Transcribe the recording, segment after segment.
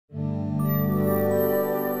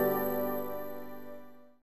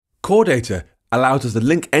Core data allows us to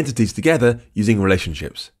link entities together using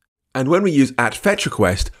relationships. And when we use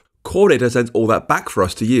 @fetchRequest, core data sends all that back for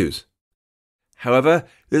us to use. However,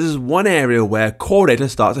 this is one area where core data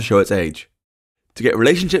starts to show its age. To get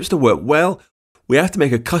relationships to work well, we have to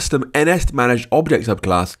make a custom NS managed object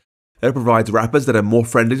subclass that provides wrappers that are more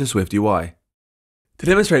friendly to SwiftUI. To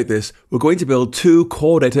demonstrate this, we're going to build two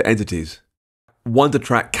core data entities. One to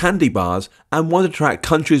track candy bars and one to track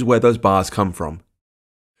countries where those bars come from.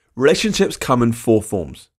 Relationships come in four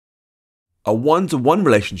forms. A one-to-one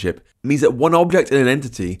relationship means that one object in an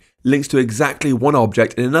entity links to exactly one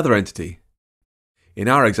object in another entity. In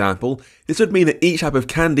our example, this would mean that each type of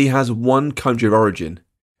candy has one country of origin,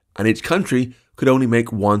 and each country could only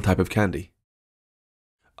make one type of candy.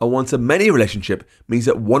 A one-to-many relationship means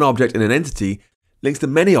that one object in an entity links to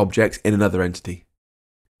many objects in another entity.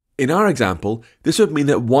 In our example, this would mean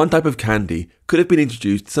that one type of candy could have been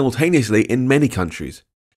introduced simultaneously in many countries,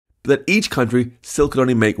 but that each country still could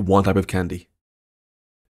only make one type of candy.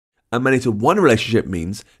 A many-to-one relationship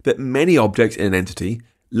means that many objects in an entity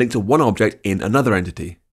link to one object in another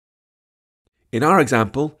entity. In our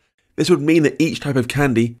example, this would mean that each type of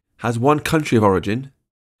candy has one country of origin,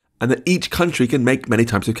 and that each country can make many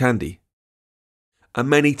types of candy. A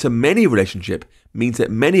many-to-many relationship means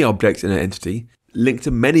that many objects in an entity link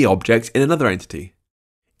to many objects in another entity.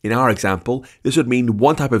 In our example, this would mean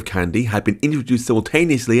one type of candy had been introduced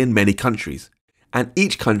simultaneously in many countries, and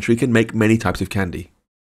each country can make many types of candy.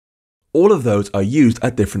 All of those are used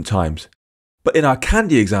at different times. But in our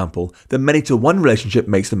candy example, the many-to-one relationship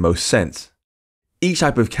makes the most sense. Each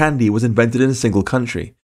type of candy was invented in a single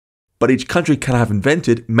country, but each country can have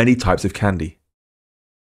invented many types of candy.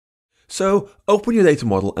 So, open your data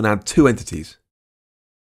model and add two entities.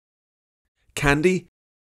 Candy,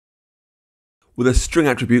 with a string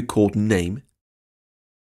attribute called name,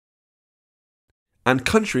 and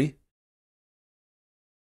country,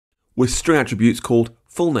 with string attributes called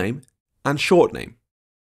full name and short name.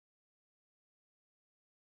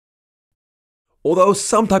 Although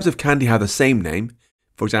some types of candy have the same name,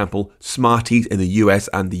 for example, Smarties in the US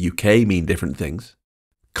and the UK mean different things,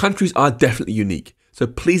 countries are definitely unique, so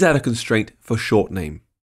please add a constraint for short name.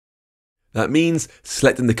 That means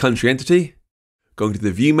selecting the country entity, going to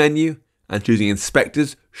the View menu and choosing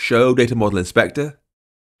Inspectors, Show Data Model Inspector,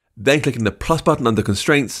 then clicking the plus button under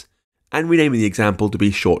Constraints and renaming the example to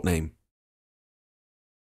be short name.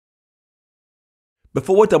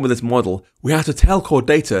 Before we're done with this model, we have to tell core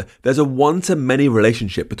data there's a one-to-many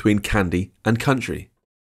relationship between candy and country.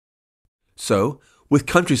 So, with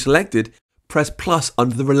country selected, press plus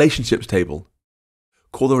under the relationships table.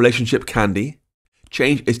 Call the relationship candy,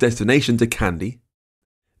 change its destination to candy,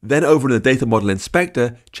 then over in the data model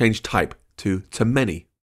inspector, change type to many.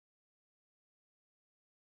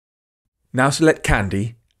 Now select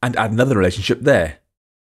candy and add another relationship there.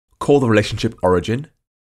 Call the relationship origin,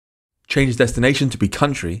 change its destination to be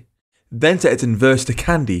country, then set its inverse to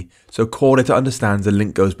candy so core data understands the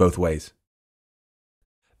link goes both ways.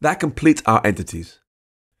 That completes our entities.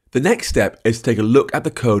 The next step is to take a look at the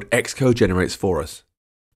code Xcode generates for us.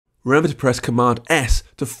 Remember to press Command S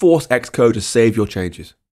to force Xcode to save your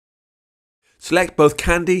changes. Select both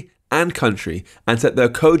candy and country and set their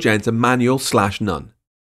code gen to manual/none.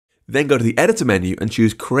 Then go to the editor menu and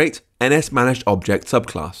choose Create NS Managed Object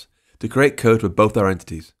subclass to create code for both our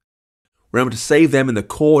entities. Remember to save them in the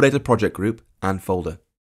core data project group and folder.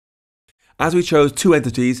 As we chose two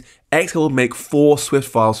entities, Xcode will make 4 Swift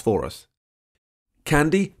files for us.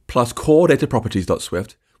 Candy plus core data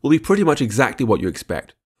properties.swift will be pretty much exactly what you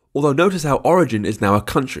expect, although notice how origin is now a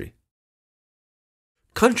country.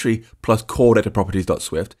 Country plus core data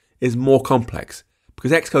properties.swift is more complex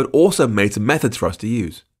because Xcode also made some methods for us to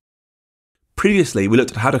use. Previously, we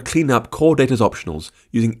looked at how to clean up core data's optionals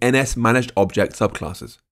using NS Managed Object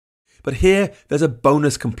subclasses. But here, there's a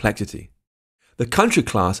bonus complexity. The country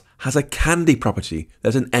class has a candy property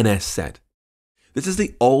that's an NS set. This is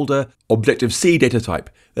the older Objective-C data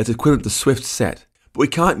type that's equivalent to Swift set, but we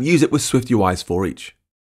can't use it with SwiftUI's for each.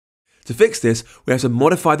 To fix this, we have to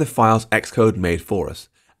modify the files Xcode made for us,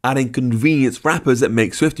 adding convenience wrappers that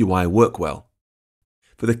make SwiftUI work well.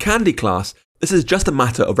 For the candy class, this is just a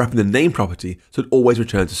matter of wrapping the name property so it always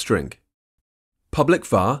returns a string. Public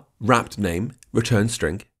var wrapped name returns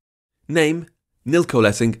string. Name nil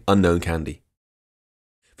coalescing unknown candy.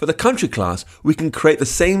 For the country class, we can create the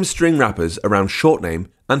same string wrappers around short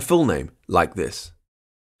name and full name like this.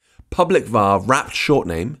 Public var wrapped short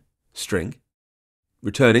name string,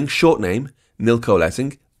 returning short name nil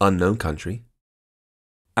coalescing unknown country,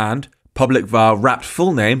 and public var wrapped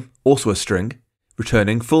full name also a string,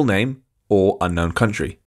 returning full name or unknown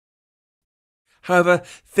country. However,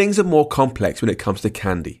 things are more complex when it comes to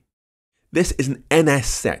candy. This is an NS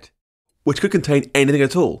set, which could contain anything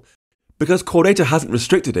at all, because Core Data hasn't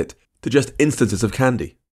restricted it to just instances of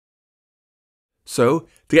candy. So,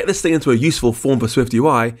 to get this thing into a useful form for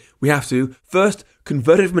SwiftUI, we have to, first,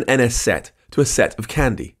 convert it from an NS set to a set of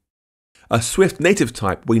candy. A Swift native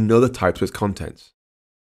type we know the types of its contents.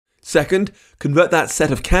 Second, convert that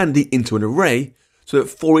set of candy into an array so that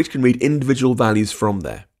for each can read individual values from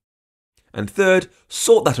there. And third,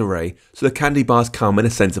 sort that array so the candy bars come in a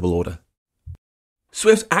sensible order.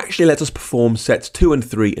 Swift actually lets us perform sets 2 and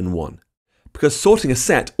 3 in one, because sorting a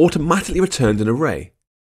set automatically returns an array.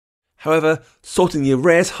 However, sorting the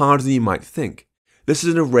array is harder than you might think. This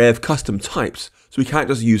is an array of custom types, so we can't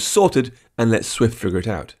just use sorted and let Swift figure it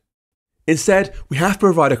out. Instead, we have to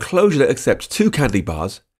provide a closure that accepts 2 candy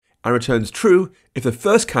bars and returns true if the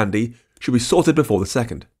first candy should be sorted before the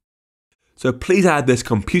second. So please add this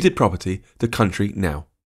computed property to country now.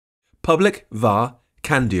 Public var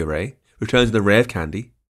candy array returns an array of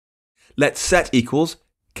candy. Let set equals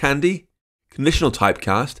candy, conditional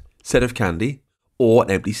typecast, set of candy, or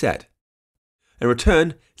an empty set. And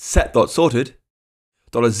return set.sorted,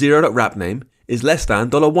 $0.wrapName is less than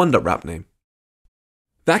 $1.wrapName.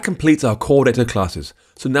 That completes our core data classes,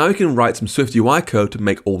 so now we can write some SwiftUI code to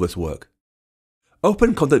make all this work.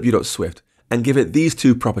 Open content-view.swift and give it these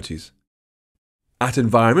 2 properties. At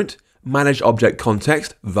environment, manage object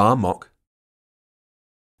context var mock.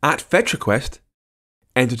 At fetch request,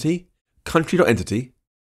 entity, country.entity,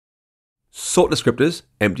 sort descriptors,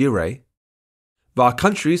 empty array, var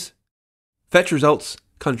countries, fetch results,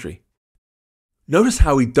 country. Notice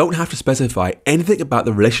how we don't have to specify anything about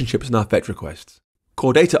the relationships in our fetch requests.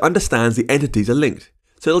 Core Data understands the entities are linked,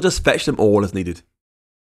 so it'll just fetch them all as needed.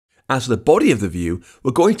 As for the body of the view,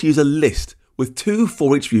 we're going to use a list with 2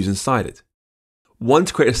 for each views inside it. One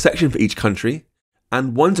to create a section for each country,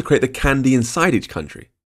 and one to create the candy inside each country.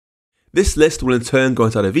 This list will in turn go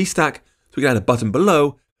inside a VStack, so we can add a button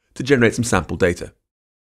below to generate some sample data.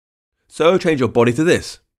 So change your body to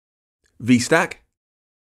this. VStack,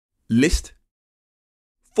 list,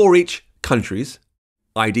 for each countries,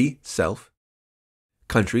 ID, self,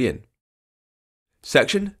 country in.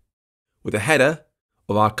 Section, with a header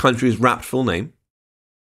of our country's wrapped full name.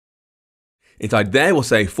 Inside there we'll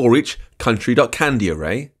say for each country.candy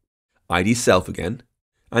array, ID self again,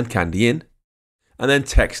 and candy in, and then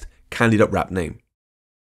text candy.wrapName.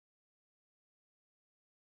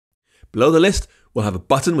 Below the list, we'll have a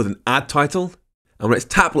button with an add title, and when it's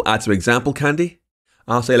tapped, we'll add some example candy.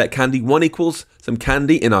 I'll say let candy1 equals some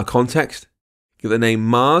candy in our context, give the name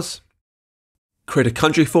Mars, create a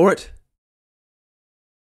country for it.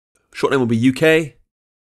 Short name will be UK,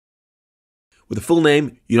 with the full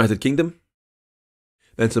name United Kingdom.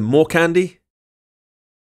 Then some more candy.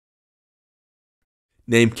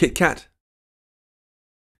 Name Kit Kat.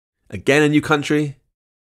 Again a new country.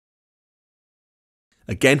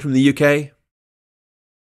 Again from the UK.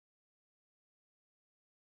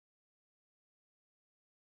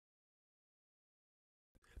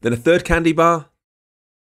 Then a third candy bar.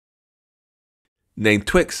 Name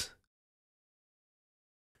Twix.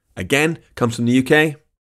 Again, comes from the UK.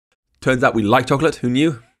 Turns out we like chocolate, who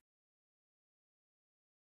knew?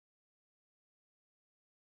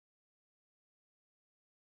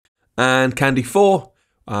 And candy 4,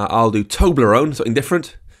 I'll do Toblerone, something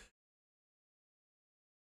different.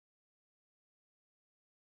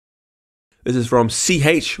 This is from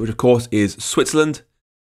CH, which of course is Switzerland.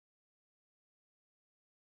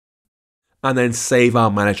 And then save our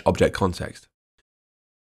manage object context.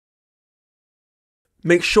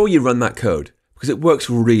 Make sure you run that code, because it works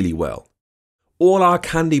really well. All our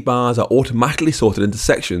candy bars are automatically sorted into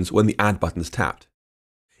sections when the add button is tapped.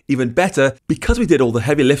 Even better, because we did all the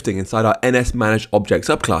heavy lifting inside our NS managed object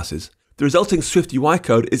subclasses, the resulting SwiftUI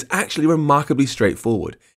code is actually remarkably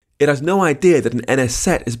straightforward. It has no idea that an NS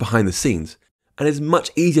set is behind the scenes, and is much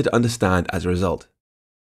easier to understand as a result.